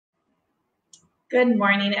Good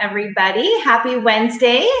morning, everybody. Happy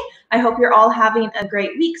Wednesday. I hope you're all having a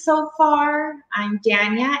great week so far. I'm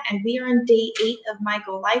Dania, and we are on day 8 of my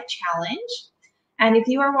Go Live Challenge. And if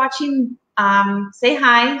you are watching, say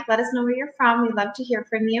hi. Let us know where you're from. We'd love to hear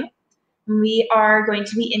from you. We are going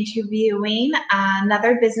to be interviewing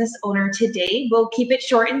another business owner today. We'll keep it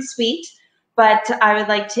short and sweet, but I would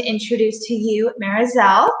like to introduce to you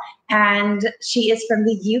Marizelle, and she is from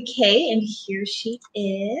the UK, and here she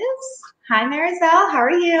is. Hi, Marizelle. How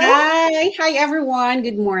are you? Hi everyone.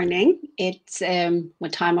 Good morning. It's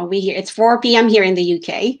what time are we here? It's 4 p.m. here in the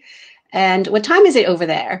UK. And what time is it over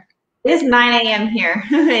there? It is 9 a.m. here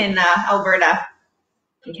in Alberta,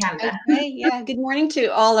 in Canada. Okay, yeah. Good morning to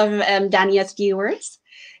all of Dania's viewers.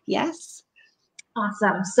 Yes.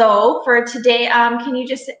 Awesome. So for today, can you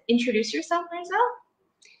just introduce yourself, Marizelle?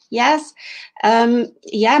 Yes.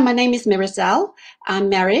 Yeah, my name is Marizelle. I'm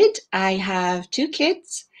married. I have 2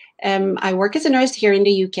 kids. I work as a nurse here in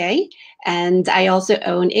the UK, and I also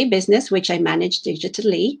own a business which I manage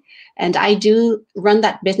digitally. And I do run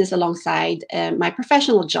that business alongside my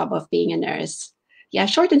professional job of being a nurse. Yeah,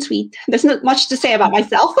 short and sweet. There's not much to say about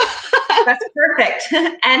myself. That's perfect.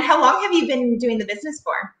 And how long have you been doing the business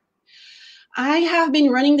for? I have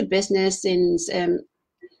been running the business since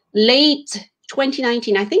late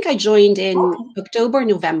 2019. I think I joined in October,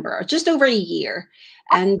 November, just over a year.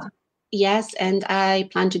 And yes, and I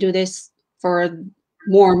plan to do this for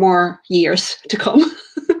more years to come.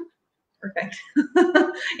 Perfect.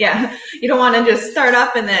 Yeah, you don't want to just start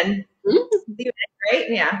up and then do it, right?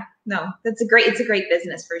 Yeah, no, it's a great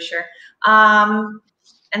business for sure.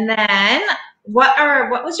 And then what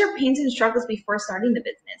was your pains and struggles before starting the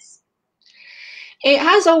business? It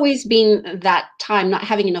has always been that time, not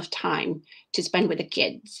having enough time to spend with the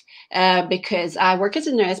kids, because I work as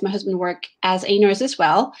a nurse. My husband works as a nurse as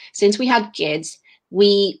well. Since we had kids,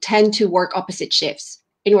 we tend to work opposite shifts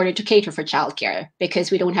in order to cater for childcare,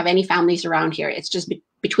 because we don't have any families around here. It's just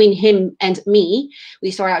between him and me,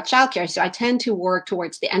 we sort out childcare. So I tend to work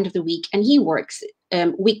towards the end of the week, and he works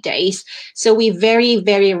weekdays. So we very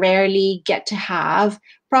rarely get to have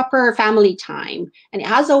proper family time. And it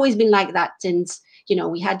has always been like that since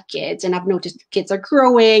we had kids, and I've noticed kids are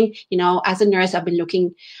growing. As a nurse, I've been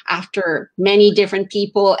looking after many different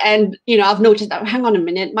people, and I've noticed that, hang on a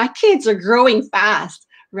minute, my kids are growing fast,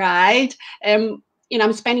 right? I'm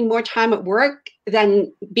spending more time at work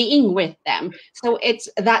than being with them. So it's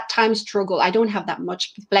that time struggle. I don't have that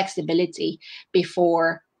much flexibility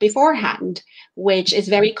beforehand, which is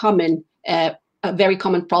very common, a very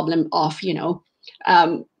common problem of,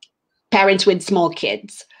 parents with small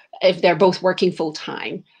kids, if they're both working full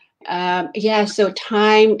time. So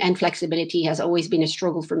time and flexibility has always been a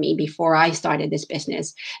struggle for me before I started this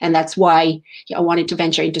business. And that's why I wanted to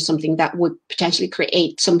venture into something that would potentially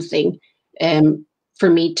create something for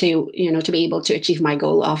me to, to be able to achieve my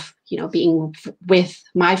goal of, being with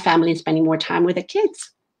my family and spending more time with the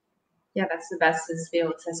kids. Yeah, that's the best, is to be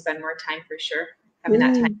able to spend more time for sure. Having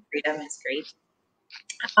that time freedom is great.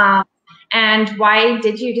 And why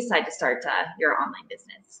did you decide to start your online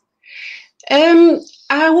business?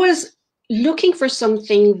 I was looking for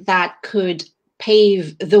something that could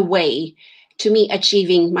pave the way to me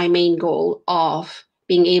achieving my main goal of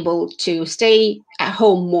being able to stay at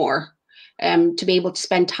home more, to be able to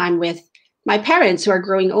spend time with my parents who are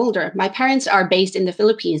growing older. My parents are based in the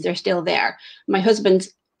Philippines. They're still there. My husband's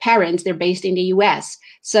parents, they're based in the US.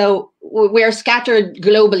 So we're scattered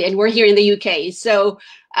globally, and we're here in the UK. So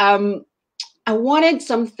I wanted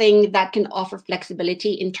something that can offer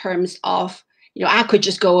flexibility in terms of, I could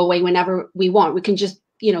just go away whenever we want. We can just,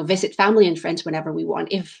 visit family and friends whenever we want.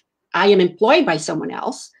 If I am employed by someone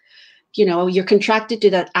else, you're contracted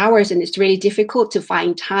to that hours, and it's really difficult to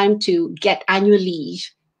find time to get annual leave,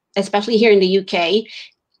 especially here in the UK.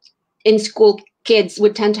 In school, kids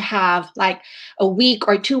would tend to have like a week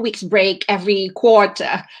or 2 weeks break every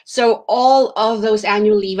quarter. So all of those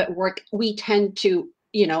annual leave at work, we tend to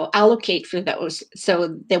allocate for those.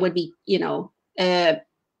 So there would be,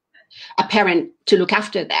 a parent to look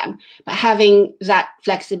after them. But having that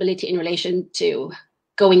flexibility in relation to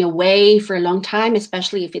going away for a long time,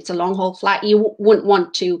 especially if it's a long haul flight, you wouldn't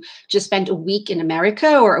want to just spend a week in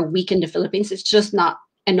America or a week in the Philippines. It's just not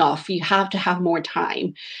enough. You have to have more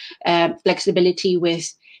time, flexibility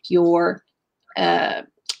with your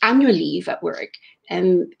annual leave at work.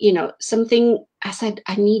 And, something, I said,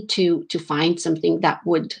 I need to find something that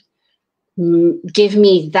would give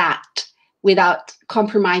me that without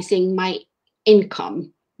compromising my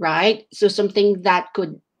income, right? So something that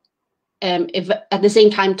could, if at the same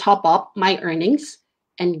time, top up my earnings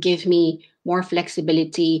and give me more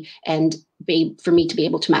flexibility and for me to be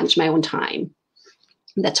able to manage my own time.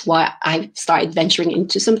 That's why I started venturing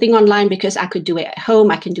into something online, because I could do it at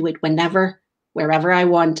home. I can do it whenever, wherever I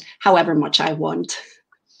want, however much I want.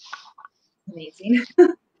 Amazing.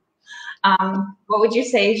 What would you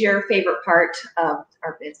say is your favorite part of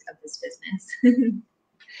this business?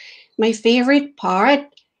 My favorite part,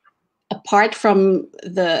 apart from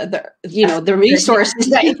the resources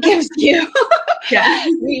that it gives you, Yeah.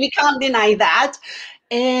 we can't deny that,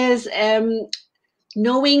 is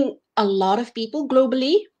knowing a lot of people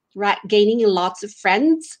globally, right? Gaining lots of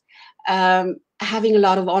friends, having a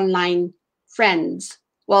lot of online friends.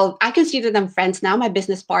 Well, I consider them friends now, my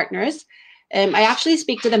business partners. I actually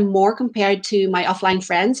speak to them more compared to my offline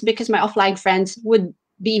friends, because my offline friends would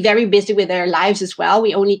be very busy with their lives as well.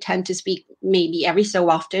 We only tend to speak maybe every so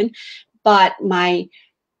often. But my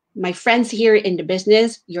friends here in the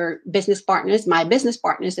business, your business partners, my business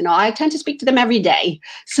partners, and all, I tend to speak to them every day.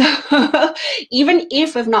 So even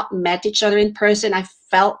if we've not met each other in person,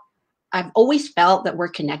 I've always felt that we're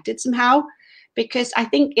connected somehow, because I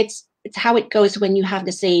think it's how it goes when you have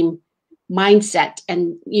the same mindset,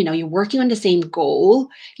 and you're working on the same goal,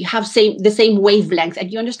 you have the same wavelength, and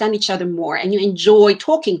you understand each other more, and you enjoy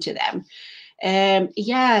talking to them.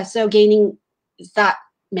 Yeah, so gaining that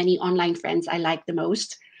many online friends I like the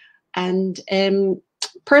most. And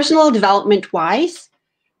personal development wise,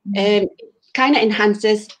 kind of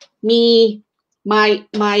enhances me, my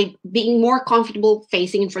being more comfortable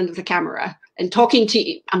facing in front of the camera and talking to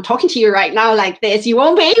you. I'm talking to you right now like this. You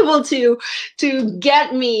won't be able to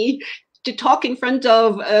get me to talk in front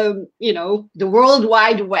of the World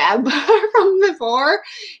Wide Web from before.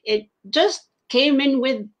 It just came in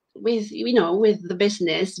with the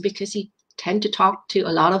business, because you tend to talk to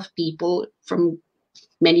a lot of people from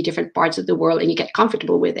many different parts of the world, and you get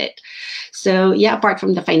comfortable with it. So yeah, apart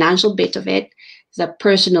from the financial bit of it, the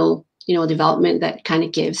personal development that kind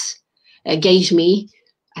of gave me,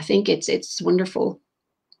 I think it's wonderful.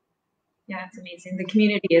 Yeah, it's amazing. The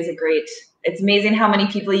community is it's amazing how many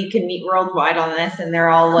people you can meet worldwide on this, and they're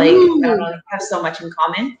all like, I don't know, have so much in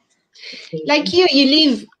common. Like you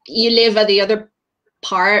live at the other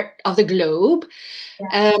part of the globe.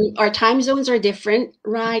 Yeah. Our time zones are different,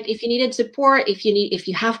 right? If you needed support, if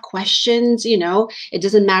you have questions, it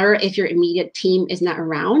doesn't matter if your immediate team is not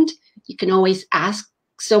around. You can always ask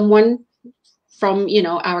someone from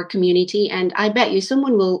our community, and I bet you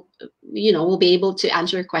someone will be able to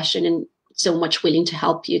answer a question, and so much willing to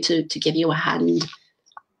help you, to give you a hand.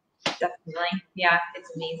 Definitely. Yeah, it's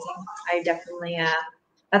amazing. I definitely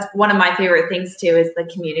that's one of my favorite things too, is the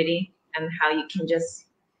community, and how you can just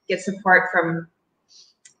get support from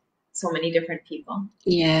so many different people.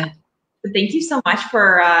 Yeah. But thank you so much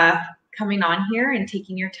for coming on here and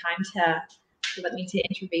taking your time to let me to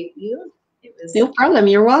interview you. It was no problem.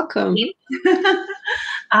 You're welcome.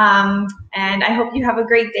 And I hope you have a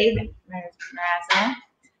great day, Maraza.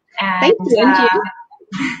 Thank you.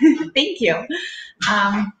 Thank you.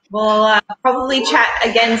 We'll probably chat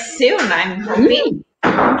again soon, I'm hoping.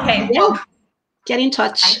 Okay. Yeah. Well, get in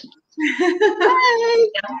touch. Bye.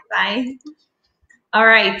 Bye. All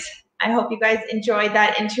right. I hope you guys enjoyed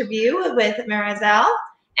that interview with Marizel.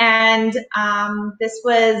 And this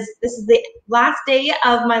is the last day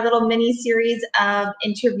of my little mini series of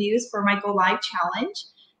interviews for my Go Live challenge.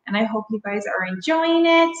 And I hope you guys are enjoying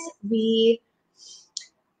it. We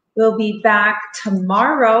will be back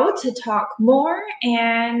tomorrow to talk more.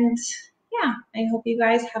 And yeah, I hope you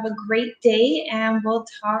guys have a great day, and we'll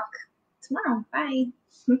talk tomorrow. Bye.